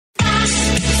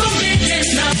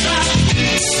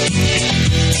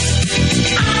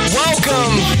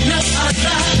welcome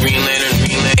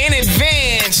in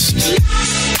advance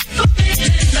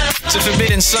to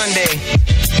Forbidden Sunday.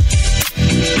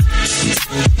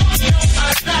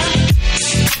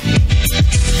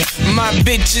 My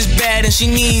bitch is bad and she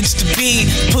needs to be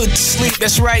put to sleep.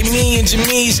 That's right, me and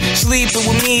Jamise. Sleeping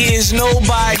with me is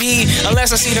nobody,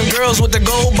 unless I see them girls with the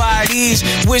gold bodies,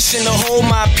 wishing to hold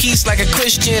my peace like a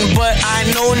Christian. But I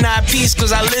know not peace,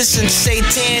 cause I listen to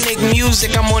satanic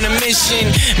music. I'm on a mission,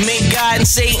 make God and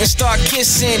Satan start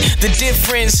kissing. The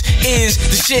difference is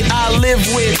the shit I live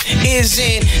with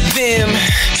isn't them,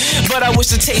 but I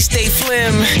wish the taste stay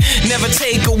flim. Never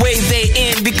take away they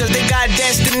in, because they got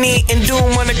destiny and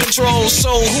doom under control. So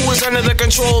who is under the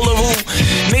control of who?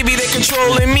 Maybe they're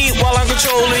controlling me while I'm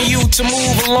controlling you to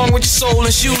move along with your soul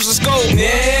and shoes. Let's go.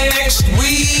 Next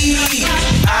week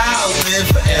I'll live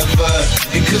forever,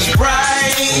 because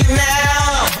right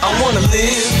now I wanna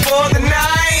live for the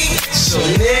night. So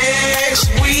next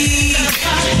week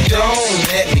don't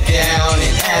let me down,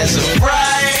 and as of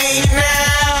right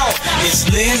now it's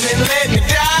live and let me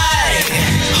die.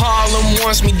 Harlem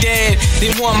wants me dead, they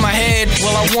want my head,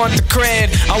 well I want the cred.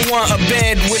 I want a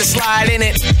bed with a slide in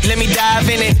it, let me dive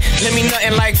in it, let me nut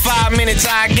in like 5 minutes,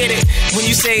 I get it. When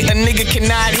you say a nigga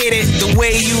cannot hit it the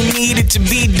way you need it to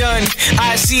be done,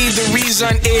 I see the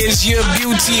reason is your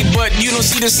beauty, but you don't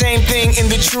see the same thing in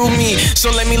the true me.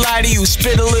 So let me lie to you,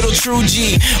 spit a little true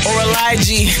G, or a lie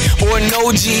G, or a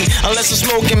no G, unless I'm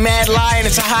smoking mad lie and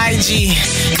it's a high G.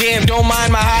 Damn, don't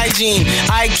mind my hygiene,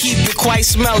 I keep it quite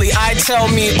smelly. I tell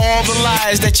me all the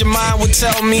lies that your mind would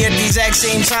tell me at the exact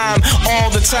same time, all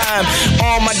the time.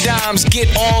 All my dimes get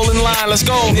all in line, let's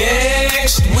go.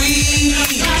 Next week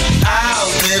I'll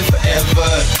live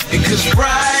forever, because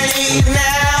right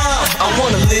now I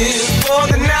wanna live for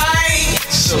the night.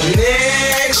 So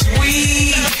next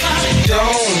week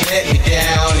don't let me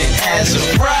down, and as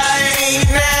of right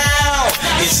now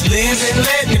it's live and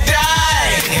let me die.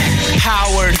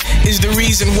 Howard is the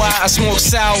reason why I smoke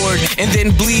sour and then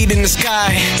bleed in the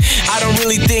sky. I don't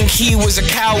really think he was a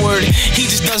coward, he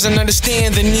just doesn't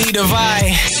understand the need of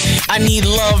I need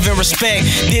love and respect,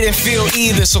 didn't feel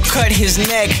either, so cut his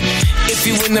neck. If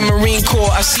you in the Marine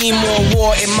Corps, I see more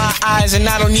war in my eyes, and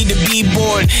I don't need to be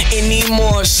bored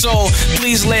anymore. So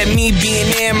please let me be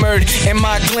enamored in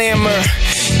my glamour.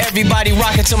 Everybody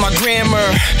rocking to my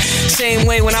grammar. Same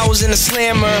way when I was in the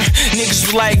slammer, niggas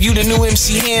was like, you the new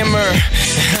MC Hammer.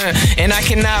 And I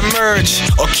cannot merge,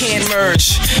 or can't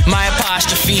merge my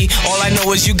apostrophe. All I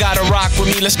know is you gotta rock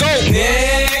with me, let's go.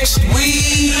 Next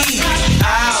week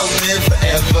I'll live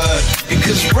forever,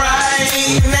 because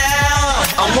right now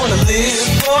I wanna live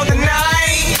for the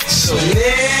night. So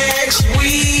next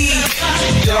week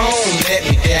don't let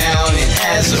me down, and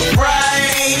as of